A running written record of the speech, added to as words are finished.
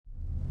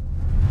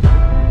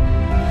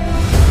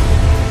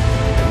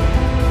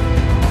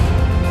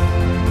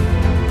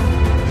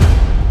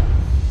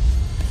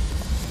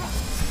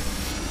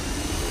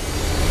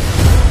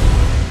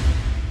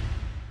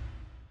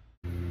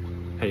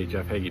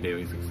Jeff Hagee,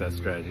 Daily Success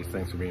Strategies.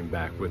 Thanks for being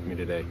back with me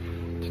today.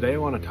 Today I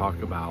want to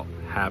talk about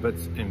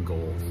habits and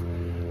goals.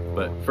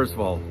 But first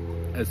of all,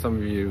 as some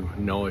of you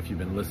know if you've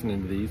been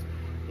listening to these,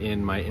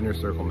 in my Inner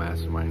Circle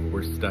Mastermind,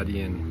 we're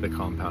studying The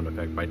Compound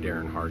Effect by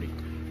Darren Hardy.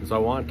 And so I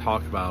want to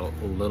talk about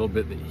a little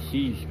bit that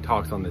he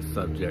talks on this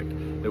subject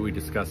that we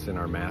discussed in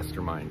our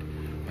mastermind.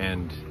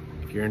 And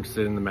if you're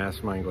interested in the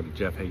mastermind, go to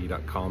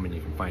jeffhagee.com and you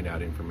can find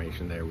out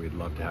information there. We'd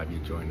love to have you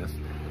join us.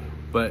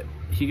 But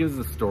he gives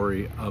the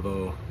story of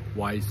a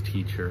wise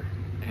teacher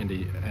and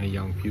a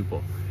young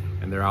pupil,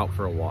 and they're out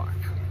for a walk,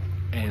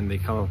 and they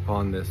come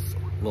upon this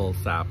little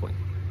sapling,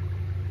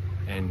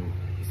 and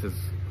he says,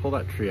 pull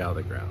that tree out of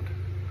the ground.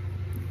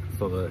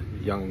 So the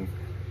young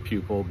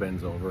pupil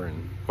bends over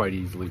and quite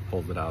easily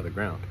pulls it out of the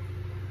ground.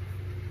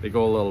 They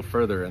go a little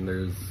further and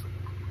there's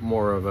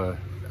more of a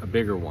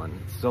bigger one.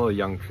 It's still a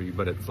young tree,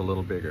 but it's a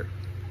little bigger.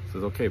 He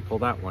says, okay, pull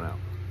that one out.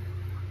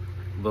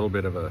 A little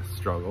bit of a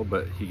struggle,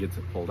 but he gets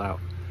it pulled out.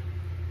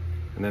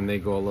 And then they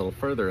go a little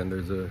further and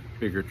there's a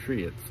bigger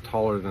tree. It's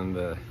taller than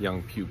the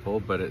young pupil,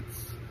 but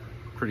it's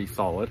pretty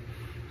solid.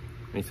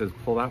 And he says,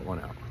 pull that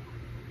one out.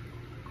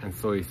 And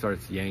so he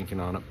starts yanking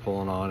on it,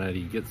 pulling on it.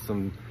 He gets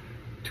some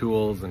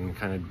tools and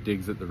kind of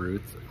digs at the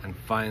roots, and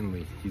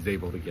finally he's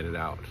able to get it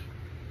out.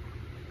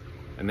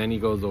 And then he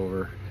goes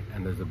over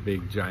and there's a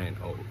big giant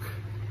oak.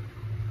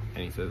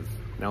 And he says,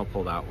 now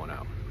pull that one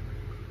out.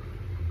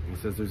 And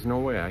he says, there's no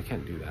way, I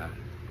can't do that.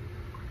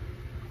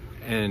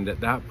 And at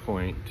that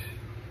point,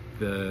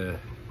 the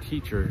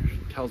teacher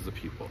tells the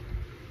pupil,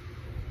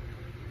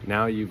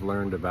 now you've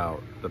learned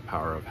about the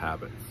power of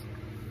habits.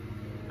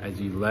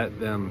 As you let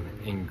them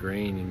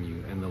ingrain in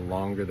you, and the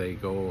longer they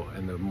go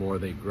and the more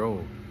they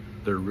grow,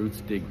 their roots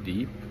dig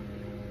deep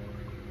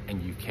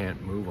and you can't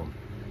move them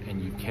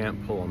and you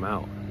can't pull them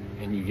out.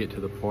 And you get to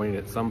the point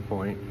at some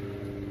point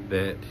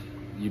that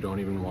you don't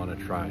even want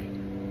to try.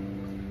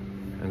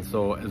 And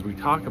so as we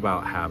talk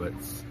about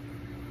habits,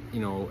 you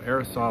know,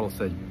 Aristotle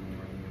said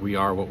we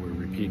are what we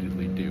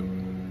repeatedly do.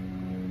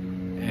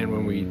 And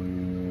when we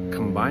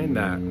combine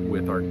that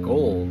with our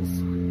goals,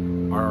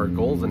 are our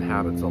goals and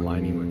habits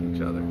aligning with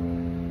each other?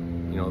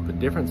 You know, the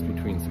difference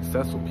between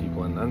successful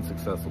people and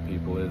unsuccessful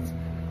people is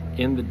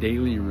in the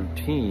daily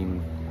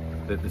routine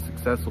that the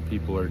successful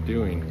people are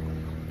doing,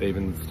 they've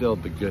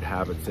instilled the good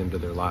habits into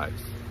their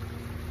lives.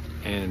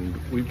 And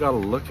we've got to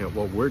look at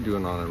what we're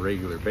doing on a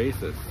regular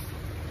basis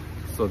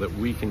so that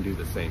we can do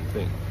the same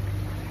thing,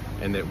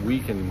 and that we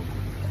can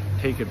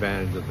take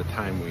advantage of the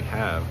time we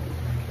have,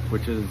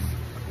 which is,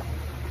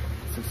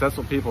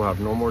 successful people have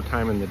no more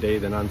time in the day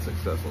than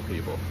unsuccessful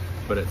people,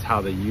 but it's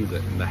how they use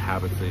it and the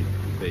habits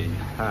they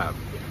have.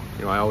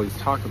 You know, I always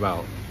talk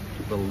about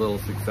the little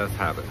success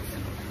habits.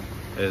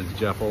 As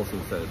Jeff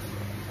Olson says,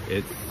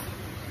 it's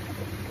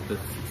the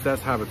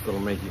success habits that'll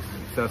make you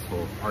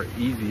successful are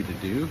easy to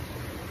do,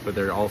 but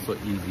they're also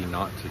easy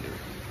not to do.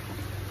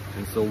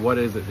 And so what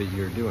is it that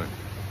you're doing?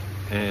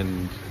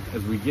 And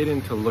as we get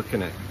into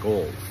looking at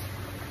goals,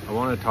 I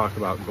want to talk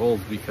about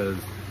goals because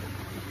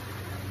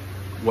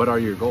what are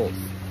your goals?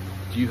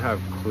 Do you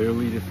have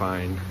clearly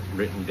defined,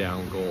 written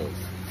down goals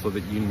so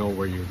that you know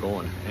where you're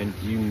going and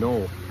you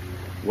know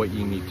what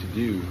you need to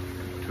do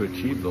to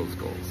achieve those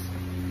goals?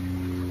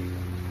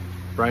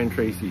 Brian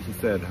Tracy, he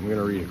said, I'm going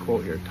to read a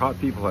quote here, top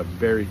people have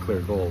very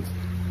clear goals.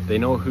 They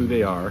know who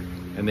they are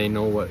and they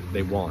know what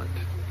they want.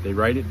 They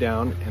write it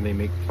down and they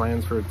make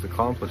plans for its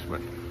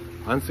accomplishment.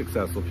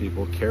 Unsuccessful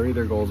people carry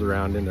their goals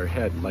around in their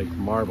head like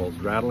marbles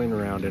rattling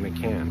around in a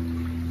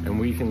can. And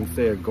we can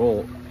say a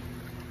goal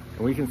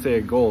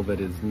that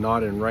is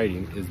not in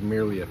writing is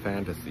merely a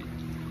fantasy.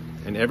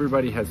 And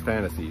everybody has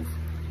fantasies,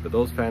 but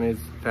those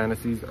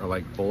fantasies are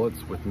like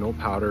bullets with no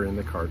powder in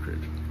the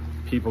cartridge.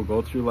 People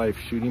go through life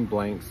shooting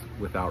blanks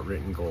without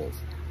written goals,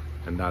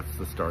 and that's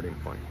the starting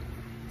point.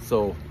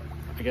 So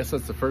I guess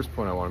that's the first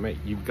point I want to make.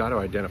 You've got to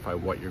identify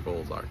what your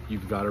goals are.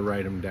 You've got to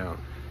write them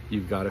down.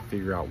 You've got to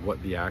figure out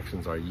what the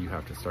actions are you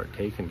have to start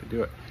taking to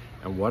do it.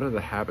 And what are the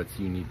habits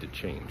you need to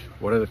change?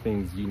 What are the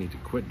things you need to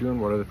quit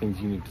doing? What are the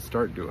things you need to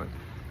start doing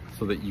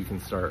so that you can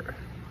start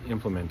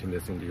implementing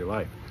this into your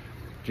life?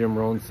 Jim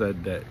Rohn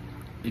said that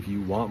if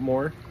you want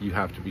more, you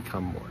have to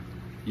become more.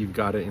 You've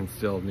got to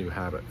instill new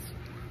habits.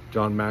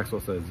 John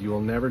Maxwell says, you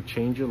will never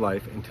change your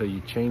life until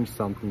you change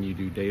something you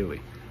do daily.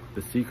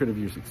 The secret of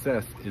your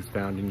success is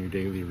found in your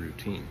daily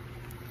routine.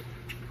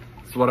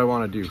 So what I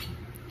want to do,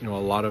 you know, a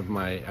lot of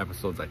my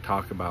episodes I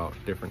talk about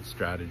different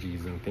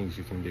strategies and things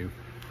you can do.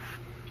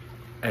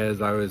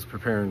 As I was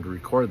preparing to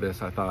record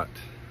this, I thought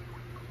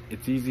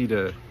it's easy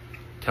to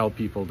tell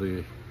people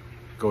to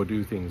go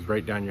do things,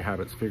 write down your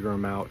habits, figure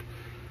them out,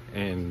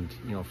 and,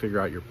 you know,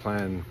 figure out your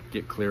plan,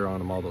 get clear on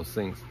them, all those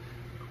things.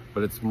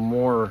 But it's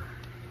more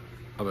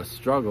of a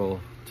struggle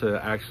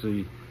to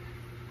actually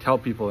tell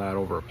people that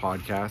over a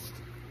podcast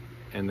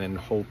and then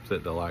hope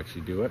that they'll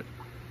actually do it.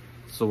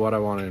 So what I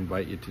want to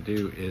invite you to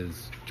do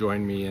is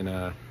join me in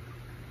a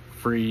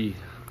free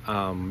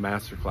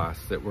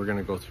masterclass that we're going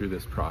to go through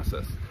this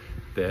process,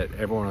 that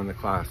everyone in the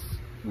class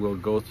will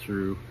go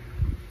through,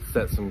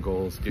 set some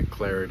goals, get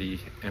clarity,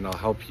 and I'll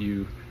help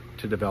you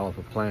to develop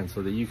a plan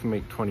so that you can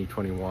make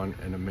 2021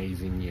 an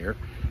amazing year,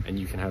 and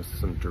you can have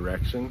some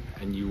direction,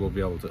 and you will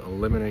be able to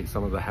eliminate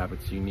some of the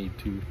habits you need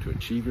to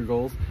achieve your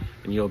goals,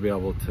 and you'll be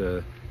able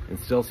to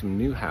instill some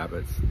new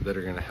habits that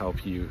are going to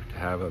help you to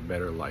have a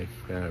better life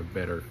and a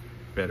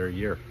better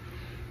year.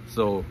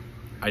 So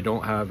I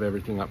don't have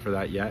everything up for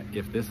that yet.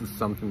 If this is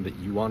something that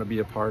you want to be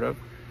a part of,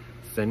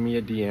 send me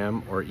a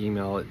DM or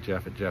email at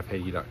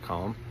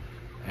jeff@jeffhagee.com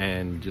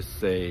and just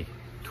say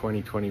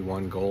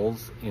 2021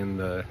 goals in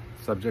the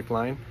subject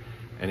line.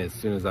 And as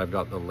soon as I've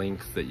got the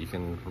links that you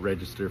can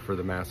register for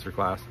the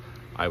masterclass,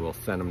 I will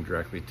send them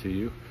directly to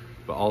you.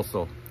 But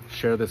also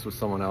share this with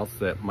someone else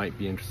that might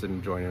be interested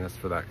in joining us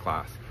for that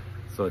class.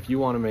 So if you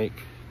want to make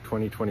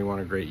 2021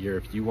 a great year,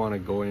 if you want to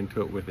go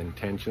into it with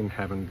intention,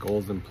 having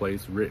goals in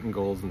place, written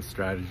goals and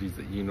strategies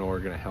that you know are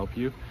going to help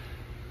you,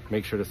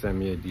 make sure to send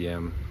me a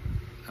DM,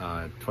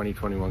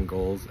 2021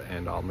 goals,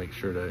 and I'll make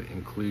sure to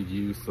include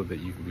you so that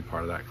you can be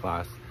part of that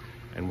class,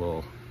 and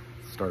we'll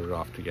start it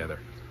off together.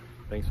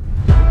 Thanks.